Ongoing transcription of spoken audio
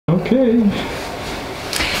Okay.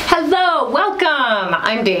 Hello, welcome.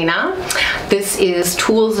 I'm Dana. This is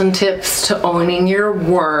Tools and Tips to Owning Your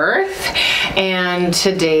Worth. And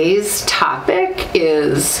today's topic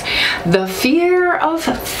is the fear of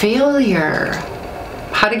failure.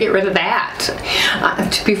 How to get rid of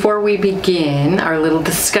that. Before we begin our little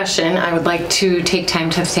discussion, I would like to take time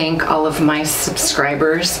to thank all of my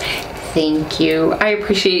subscribers. Thank you. I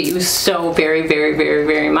appreciate you so very, very, very,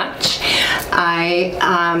 very much. I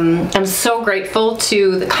am so grateful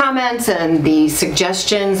to the comments and the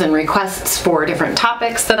suggestions and requests for different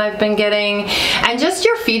topics that I've been getting, and just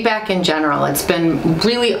your feedback in general. It's been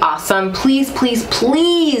really awesome. Please, please,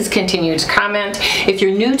 please continue to comment. If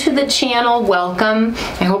you're new to the channel, welcome.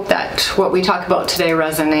 I hope that what we talk about today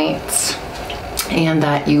resonates and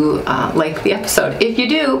that you like the episode. If you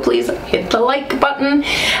do, please hit the like button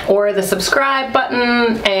or the subscribe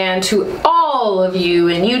button. And to all of you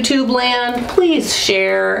in YouTube land, please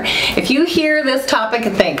share. If you hear this topic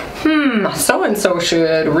and think, so-and-so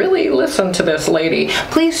should really listen to this lady,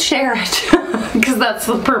 please share it, because that's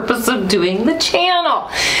the purpose of doing the channel.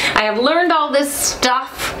 I have learned all this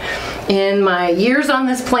stuff in my years on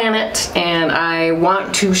this planet, and I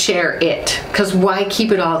want to share it, because why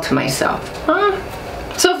keep it all to myself, huh?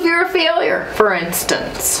 So fear of failure, for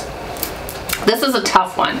instance. This is a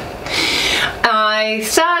tough one. I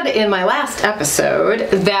said in my last episode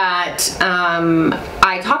that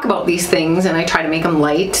I talk about these things and I try to make them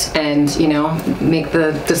light and, you know, make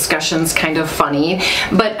the discussions kind of funny.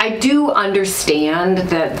 But I do understand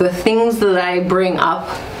that the things that I bring up,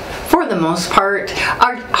 for the most part,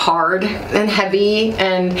 are hard and heavy,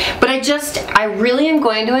 but I really am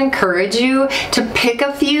going to encourage you to pick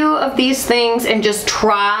a few of these things and just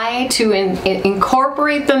try to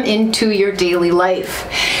incorporate them into your daily life,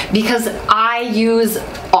 because I use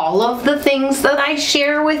all of the things that I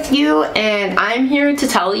share with you, and I'm here to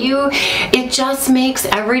tell you it just makes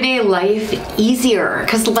everyday life easier,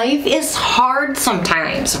 because life is hard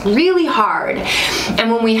sometimes, really hard.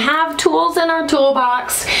 And when we have tools in our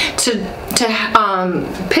toolbox to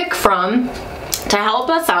pick from to help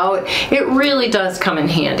us out, it really does come in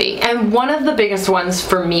handy. And one of the biggest ones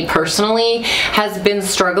for me personally has been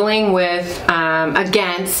struggling with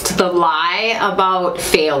against the lie about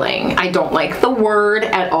failing. I don't like the word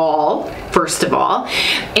at all, first of all.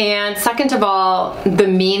 And second of all, the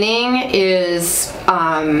meaning is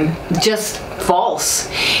just false.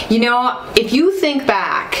 You know, if you think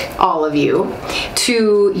back, all of you,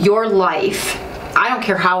 to your life, I don't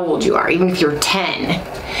care how old you are, even if you're 10,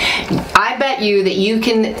 I bet you that you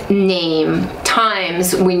can name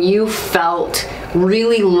times when you felt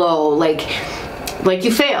really low, like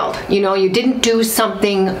you failed. You know, you didn't do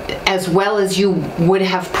something as well as you would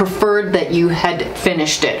have preferred that you had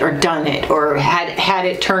finished it or done it or had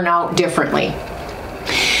it turn out differently.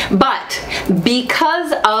 But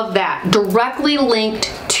because of that, directly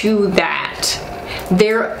linked to that,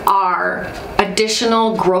 there are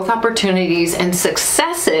additional growth opportunities and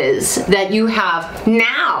successes that you have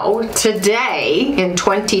now, today, in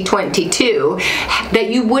 2022, that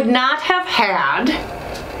you would not have had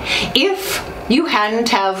if you hadn't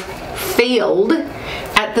have failed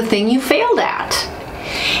at the thing you failed at.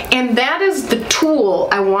 And that is the tool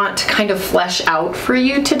I want to kind of flesh out for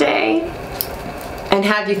you today and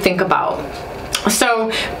have you think about.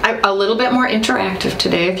 So a little bit more interactive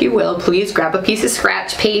today, if you will. Please grab a piece of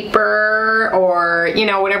scratch paper or, you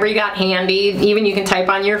know, whatever you got handy. Even you can type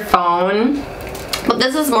on your phone. But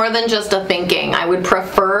this is more than just a thinking. I would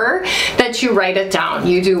prefer that you write it down.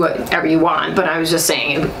 You do whatever you want, but I was just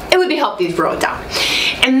saying it would be helpful if you wrote it down.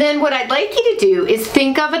 And then what I'd like you to do is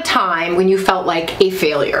think of a time when you felt like a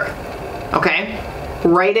failure, okay?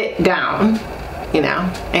 Write it down. You know,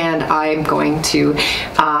 and I'm going to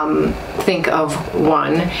think of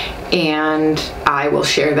one, and I will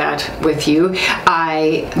share that with you.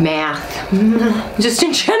 Math, just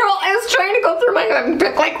in general, I was trying to go through and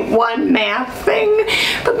pick like one math thing,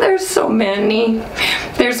 but there's so many.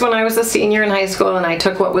 There's when I was a senior in high school and I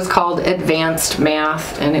took what was called advanced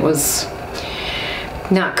math, and it was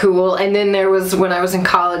not cool. And then there was when I was in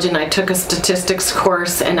college and I took a statistics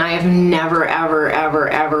course, and I have never, ever, ever,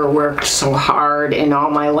 ever worked so hard in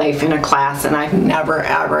all my life in a class, and I've never,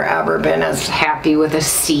 ever, ever been as happy with a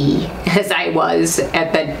C as I was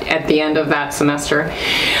at the end of that semester.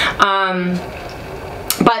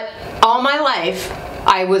 But all my life,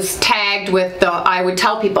 I was tagged with I would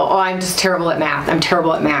tell people, oh, I'm just terrible at math. I'm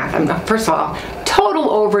terrible at math. First of all, total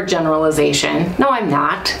overgeneralization. No, I'm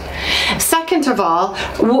not. Second of all,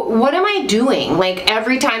 what am I doing? Like,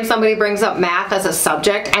 every time somebody brings up math as a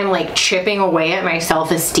subject, I'm like chipping away at my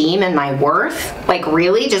self-esteem and my worth. Like,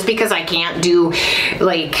 really? Just because I can't do,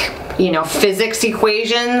 like, you know, physics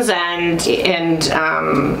equations and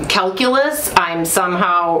calculus, I'm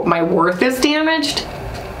somehow, my worth is damaged?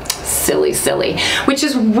 Silly, silly. Which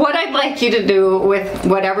is what I'd like you to do with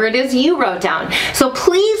whatever it is you wrote down. So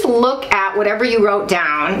please look at whatever you wrote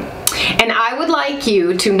down, and I would like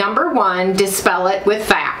you to, number one, dispel it with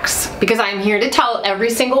facts, because I'm here to tell every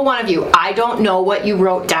single one of you, I don't know what you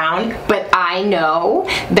wrote down, but I know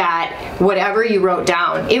that whatever you wrote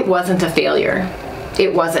down, it wasn't a failure.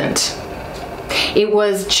 It wasn't. It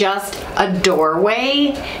was just a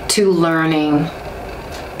doorway to learning,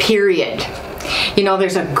 period. You know,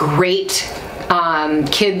 there's a great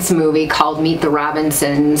kids movie called Meet the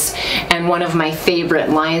Robinsons, and one of my favorite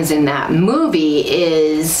lines in that movie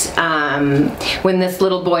is when this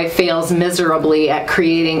little boy fails miserably at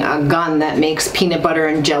creating a gun that makes peanut butter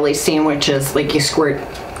and jelly sandwiches. Like, he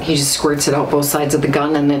just squirts it out both sides of the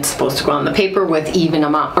gun, and it's supposed to go on the paper with even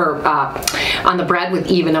amount, or on the bread with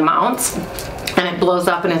even amounts. And it blows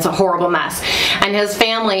up and it's a horrible mess. And his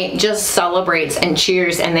family just celebrates and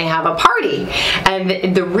cheers, and they have a party.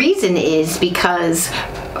 And the reason is because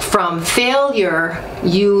from failure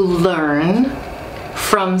you learn,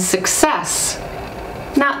 from success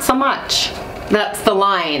not so much. That's the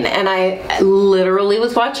line. And I literally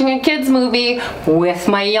was watching a kids movie with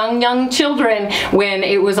my young children when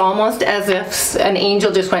it was almost as if an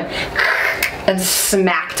angel just went and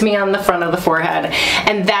smacked me on the front of the forehead.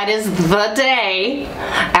 And that is the day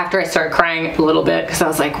after I started crying a little bit, because I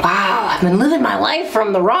was like, wow, I've been living my life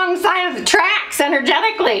from the wrong side of the tracks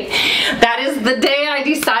energetically. That is the day I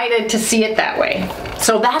decided to see it that way.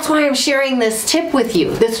 So that's why I'm sharing this tip with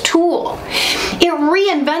you, this tool. It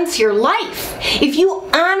reinvents your life. If you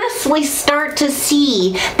honestly start to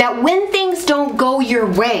see that when things don't go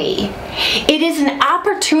your way, it is an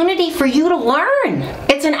opportunity for you to learn.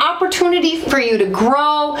 It's an opportunity for you to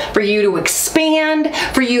grow, for you to expand,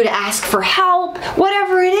 for you to ask for help,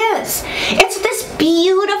 whatever it is. It's this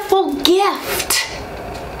beautiful gift.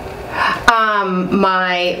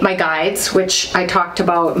 My guides, which I talked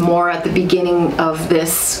about more at the beginning of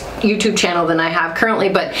this YouTube channel than I have currently,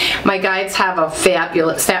 but my guides have a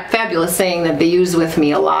fabulous saying that they use with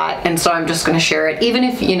me a lot, and so I'm just going to share it. Even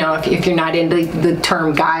if, you know, if you're not into the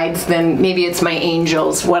term guides, then maybe it's my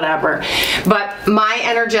angels, whatever. But my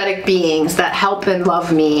energetic beings that help and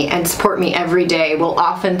love me and support me every day will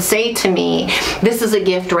often say to me, this is a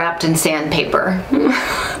gift wrapped in sandpaper.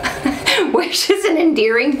 Which is an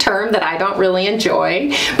endearing term that I don't really enjoy,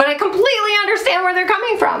 but I completely understand where they're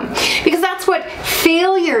coming from, because that's what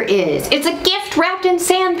failure is. It's a gift wrapped in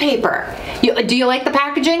sandpaper. Do you like the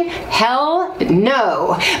packaging? Hell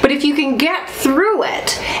no. But if you can get through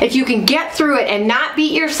it, and not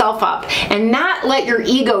beat yourself up, and not let your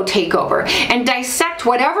ego take over, and dissect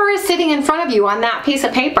whatever is sitting in front of you on that piece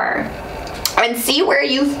of paper, and see where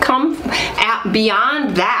you've come at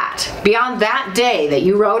beyond that day that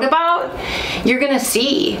you wrote about, you're gonna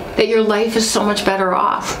see that your life is so much better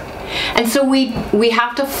off. And so we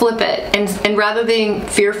have to flip it, and rather than being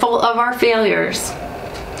fearful of our failures,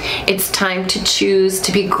 it's time to choose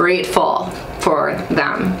to be grateful for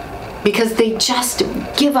them, because they just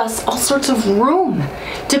give us all sorts of room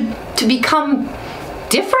to become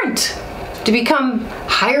different, to become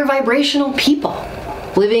higher vibrational people,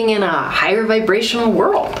 living in a higher vibrational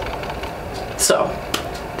world. So,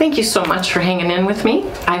 thank you so much for hanging in with me.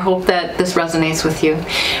 I hope that this resonates with you,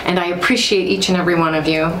 and I appreciate each and every one of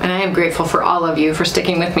you, and I am grateful for all of you for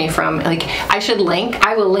sticking with me from, like, I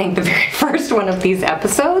will link the very first one of these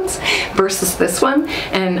episodes versus this one,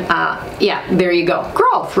 and yeah, there you go.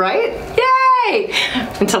 Growth, right? Yay!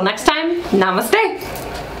 Until next time, namaste.